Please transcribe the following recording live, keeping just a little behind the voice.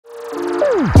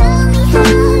Hey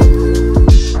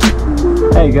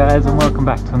guys, and welcome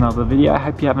back to another video. I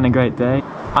hope you're having a great day.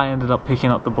 I ended up picking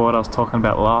up the board I was talking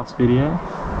about last video,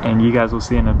 and you guys will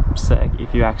see in a sec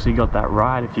if you actually got that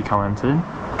right if you commented.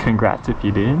 Congrats if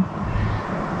you did.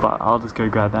 But I'll just go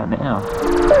grab that now.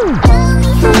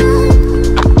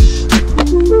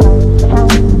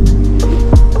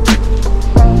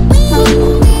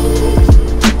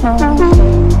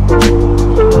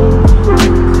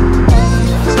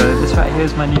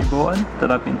 Here's my new board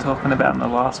that I've been talking about in the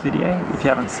last video. If you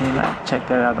haven't seen that, check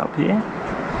that out up here.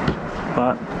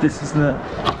 But this is the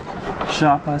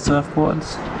Sharpeye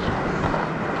surfboards,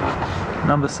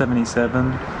 number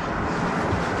 77,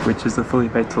 which is the fully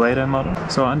baked Toledo model.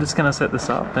 So I'm just gonna set this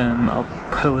up and I'll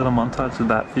put a little montage of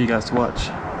that for you guys to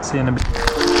watch. See you in a bit.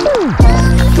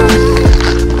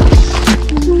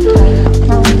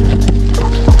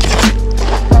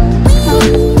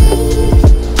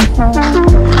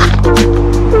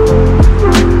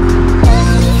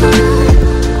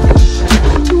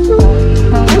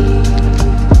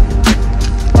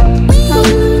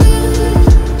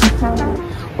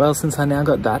 Well, since I now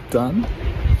got that done,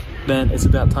 then it's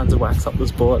about time to wax up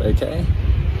this board, okay?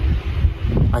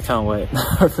 I can't wait.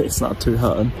 Hopefully it's not too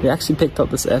hard. We actually picked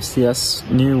up this FCS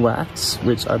new wax,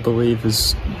 which I believe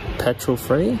is petrol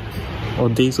free or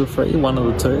diesel free, one of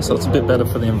the two, so it's a bit better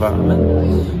for the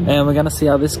environment. And we're gonna see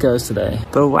how this goes today.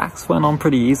 The wax went on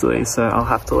pretty easily, so I'll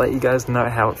have to let you guys know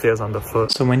how it feels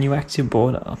underfoot. So when you wax your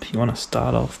board up, you wanna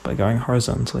start off by going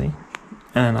horizontally,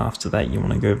 and then after that you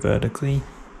wanna go vertically,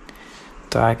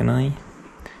 diagonally,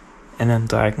 and then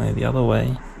diagonally the other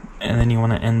way, and then you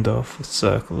want to end off with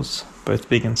circles, both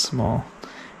big and small,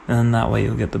 and then that way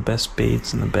you'll get the best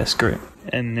beads and the best grip.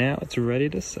 And now it's ready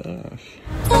to surf.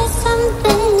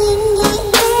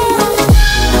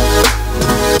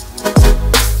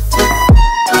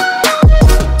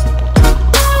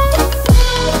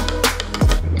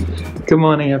 Good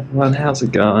morning everyone, how's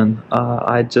it going?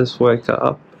 I just woke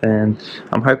up and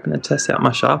I'm hoping to test out my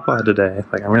Sharpeye today.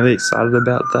 Like, I'm really excited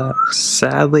about that.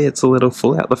 Sadly, it's a little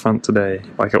full out the front today,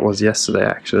 like it was yesterday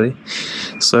actually.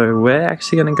 So we're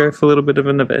actually gonna go for a little bit of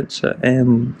an adventure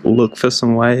and look for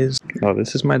some waves. Oh,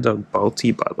 this is my dog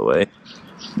Bolty, by the way.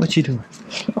 What you doing?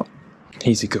 Oh,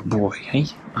 he's a good boy, hey,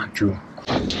 Andrew.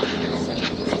 At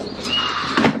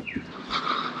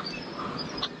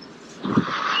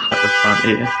the front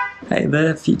here. Hey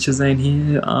there, feature zone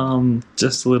here.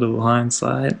 Just a little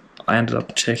hindsight. I ended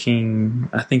up checking,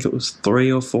 I think it was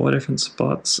 3 or 4 different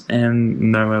spots, and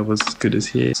nowhere was as good as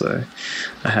here. So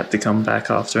I had to come back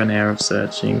after an hour of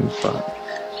searching. But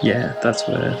yeah, that's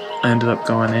where I ended up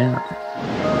going out.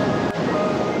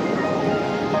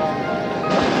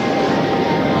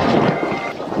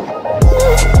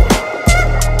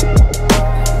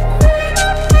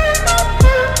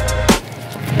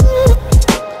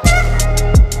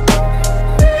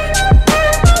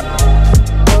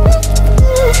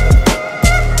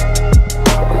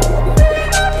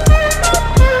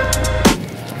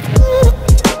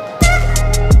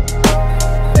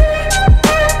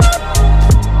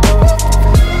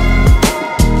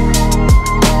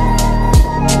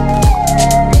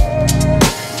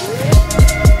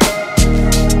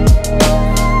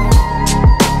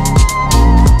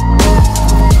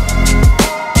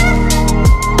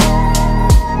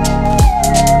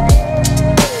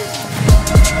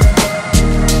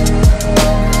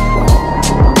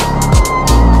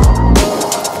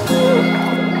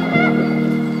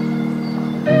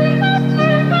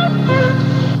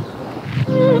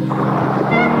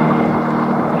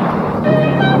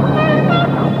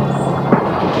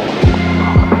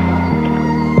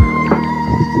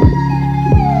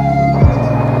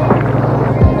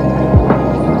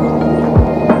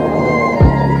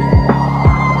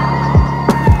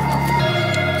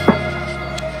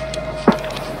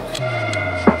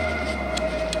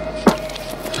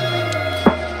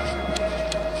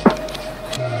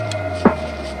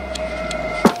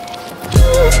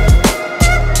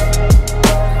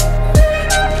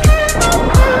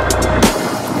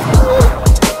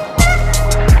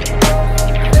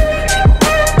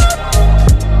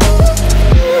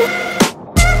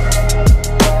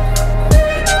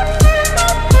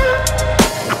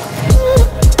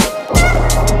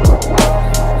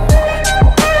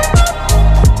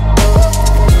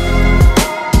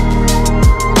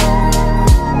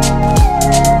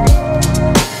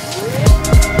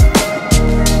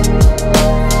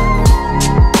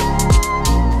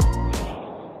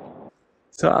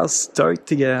 So I was stoked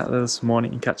to get out there this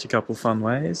morning and catch a couple fun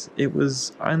waves. It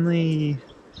was only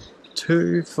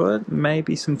 2 foot,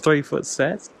 maybe some 3 foot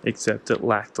sets, except it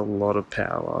lacked a lot of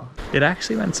power. It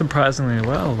actually went surprisingly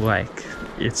well. Like,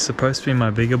 it's supposed to be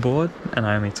my bigger board, and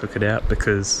I only took it out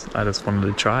because I just wanted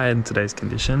to try it in today's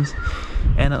conditions,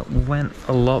 and it went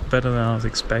a lot better than I was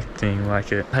expecting.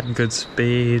 Like, it had good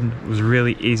speed, it was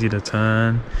really easy to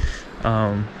turn.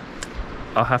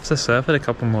 I'll have to surf it a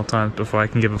couple more times before I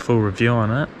can give a full review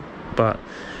on it, but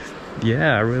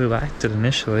yeah, I really liked it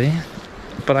initially.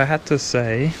 But I had to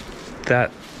say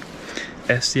that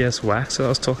SDS wax that I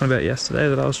was talking about yesterday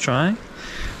that I was trying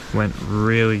went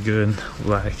really good.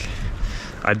 Like,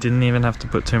 I didn't even have to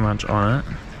put too much on it,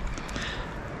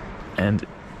 and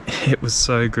it was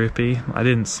so grippy. I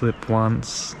didn't slip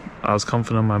once. I was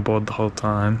confident on my board the whole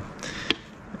time,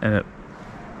 and it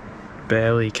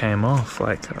barely came off.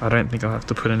 Like, I don't think I'll have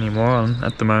to put any more on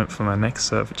at the moment for my next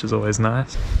surf, which is always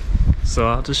nice. So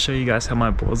I'll just show you guys how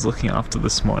my board's looking after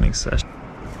this morning session.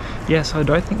 Yeah, so I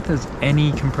don't think there's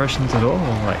any compressions at all.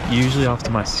 Like, usually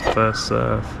after my first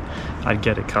surf I'd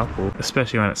get a couple,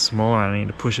 especially when it's smaller and I need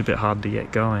to push a bit hard to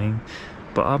get going.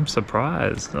 But I'm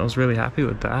surprised. I was really happy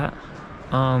with that.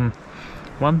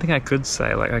 One thing I could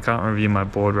say, like, I can't review my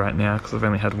board right now because I've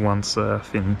only had one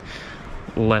surf in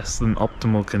less than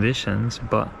optimal conditions,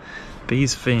 but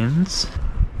these fins,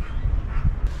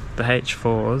 the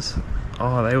H4s,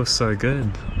 oh, they were so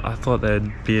good. I thought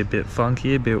they'd be a bit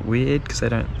funky, a bit weird, because they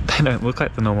don't look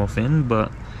like the normal fin,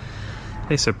 but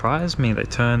they surprised me. They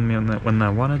turned me on when I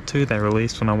wanted to, they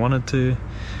released when I wanted to,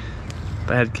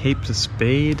 they had heaps of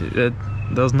speed. There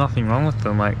was nothing wrong with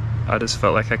them. Like, I just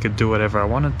felt like I could do whatever I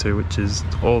wanted to, which is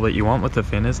all that you want with the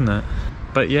fin, isn't it?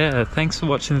 But yeah, thanks for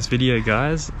watching this video,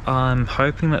 guys. I'm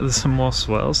hoping that there's some more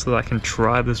swells so that I can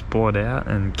try this board out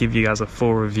and give you guys a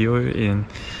full review in,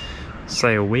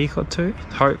 say, a week or two,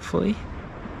 hopefully.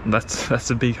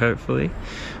 That's a big hopefully,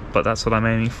 but that's what I'm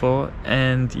aiming for.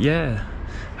 And yeah,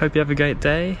 hope you have a great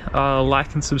day.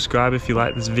 Like and subscribe if you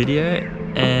like this video,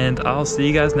 and I'll see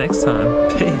you guys next time.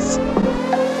 Peace.